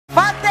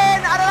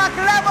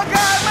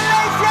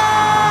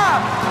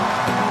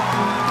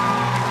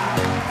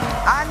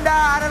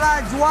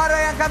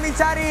kami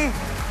cari.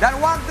 Dan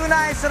wang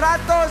tunai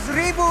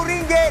RM100,000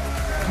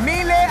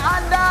 milik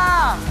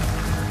anda.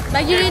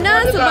 Bagi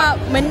Rina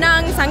sebab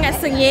menang sangat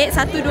sengit,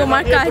 1-2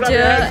 markah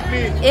je,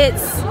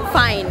 it's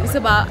fine.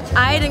 Sebab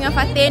I dengan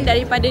Fatin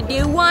daripada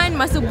day 1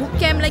 masa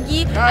bootcamp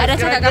lagi, I dah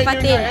cakap dengan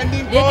Fatin,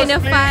 dia kena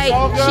fight,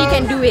 she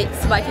can do it.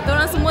 Sebab kita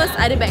orang semua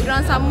ada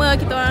background sama,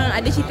 kita orang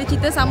ada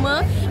cita-cita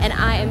sama, and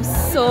I am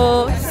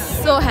so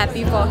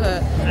happy for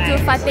her. To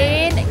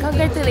Fatin,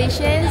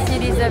 congratulations,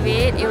 you deserve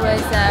it. It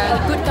was a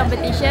good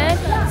competition.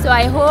 So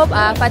I hope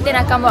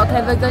Fatin akan bawa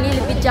Clever Girl ni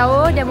lebih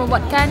jauh dan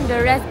membuatkan the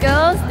rest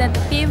girls dan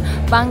team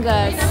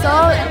bangga. So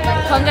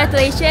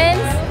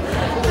congratulations.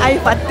 Hi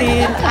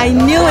Fatin, I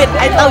knew it.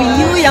 I tahu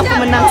you yang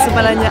pemenang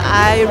sebenarnya.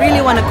 I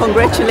really want to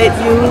congratulate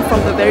you from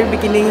the very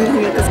beginning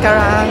hingga ke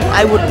sekarang.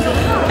 I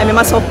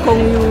memang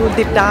sokong you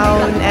deep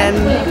down and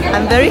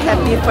I'm very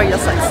happy for your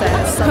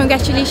success.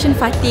 Congratulations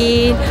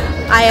Fatin.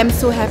 I am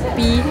so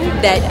happy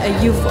that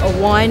you've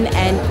won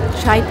and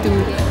try to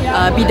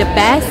be the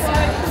best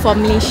for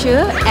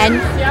Malaysia and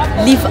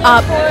live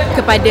up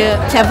kepada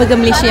Clever Girl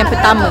Malaysia yang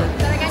pertama.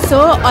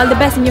 So all the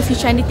best in your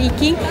future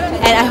undertaking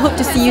and I hope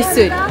to see you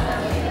soon.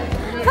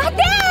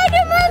 Fatin,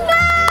 dia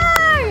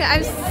menang!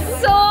 I'm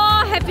so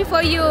happy for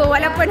you.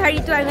 Walaupun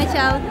hari tu I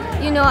macam,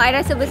 I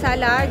rasa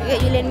bersalah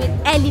get you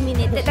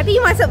eliminated. Tapi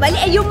you masuk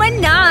balik and you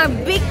menang.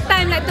 Big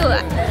time lah tu.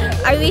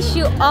 I wish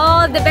you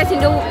all the best in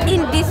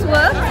this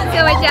world.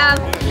 So macam,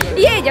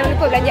 jangan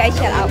lupa belanja I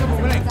shell out.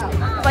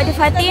 Pada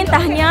Fatin,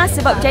 tahniah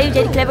sebab berjaya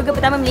jadi Clever Girl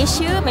pertama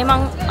Malaysia.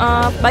 Memang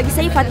bagi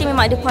saya Fatin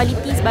memang ada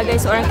kualiti sebagai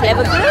seorang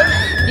Clever Girl.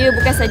 Dia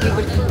bukan saja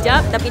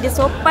berhijab tapi dia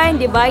sopan,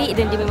 dia baik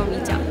dan dia memang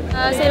bijak.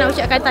 Saya nak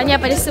ucapkan tahniah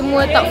pada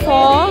semua top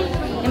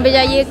 4 yang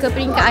berjaya ke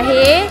peringkat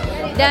akhir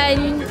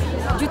dan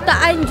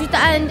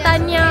jutaan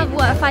tahniah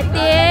buat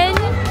Fatin.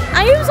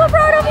 I am so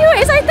proud of you,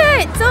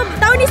 excited. So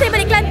tahun ni saya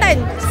balik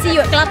Kelantan. See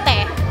you at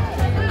Kelantan.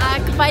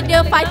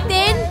 Kepada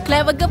Fatin,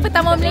 Clever Girl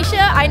pertama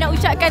Malaysia, I nak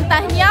ucapkan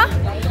tahniah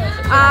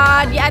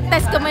di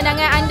atas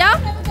kemenangan anda.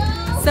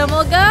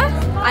 Semoga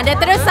anda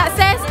terus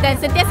sukses dan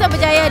sentiasa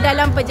berjaya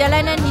dalam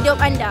perjalanan hidup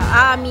anda.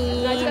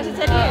 Amin.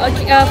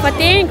 Okay,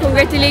 Fatin,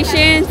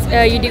 congratulations.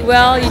 You did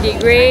well, you did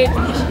great.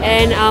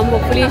 And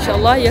hopefully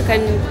insyaAllah you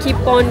akan keep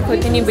on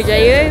continue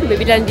berjaya.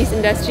 Maybe dalam this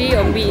industry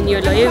or maybe in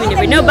your lawyer, we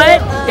never know.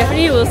 But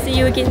definitely we'll see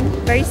you again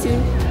very soon.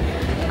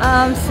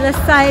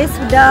 Selesai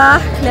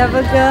sudah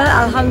Clever Girl.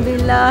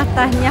 Alhamdulillah,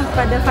 tahniah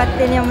pada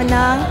Fatin yang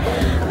menang.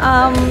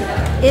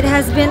 It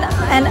has been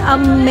an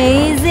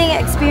amazing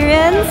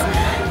experience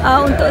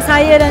untuk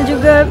saya dan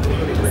juga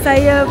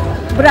saya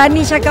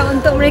berani cakap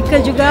untuk mereka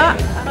juga.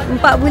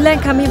 4 bulan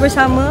kami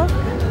bersama,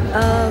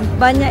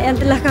 banyak yang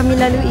telah kami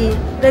lalui.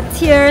 The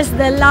tears,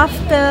 the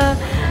laughter,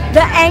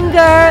 the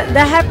anger,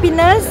 the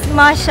happiness,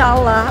 Masya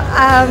Allah.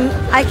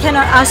 I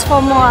cannot ask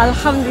for more,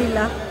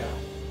 Alhamdulillah.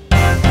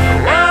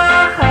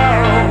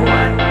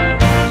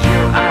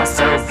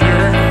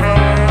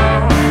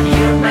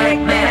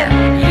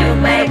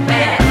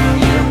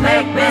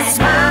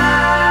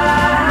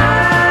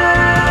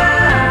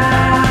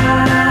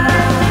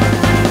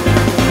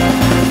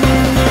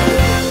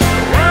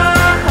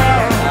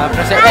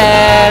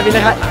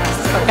 Bila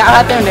kat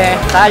Fatin ni,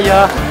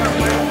 saya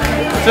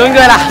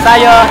sungguhlah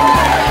saya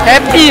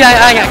happy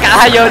sangat kat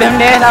saya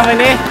ni sama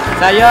ni.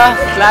 Saya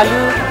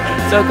selalu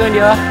sokong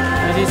dia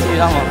musisi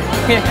sama.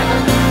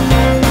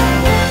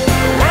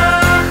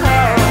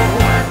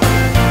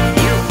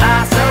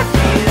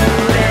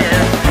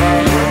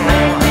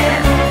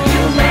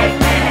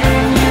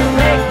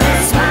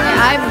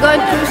 I've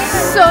gone through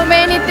so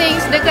many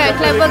things dekat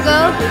Clever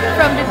Girl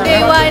from the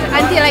day 1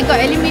 until I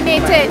got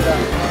eliminated.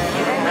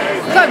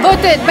 Got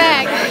voted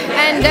back,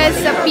 and there's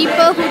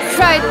people who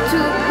tried to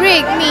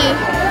break me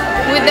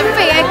with the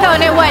fake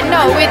account and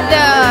whatnot, with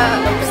the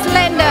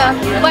slander,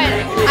 but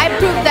I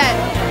proved that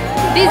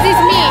this is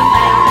me.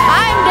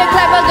 I'm the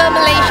Clever Girl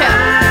Malaysia.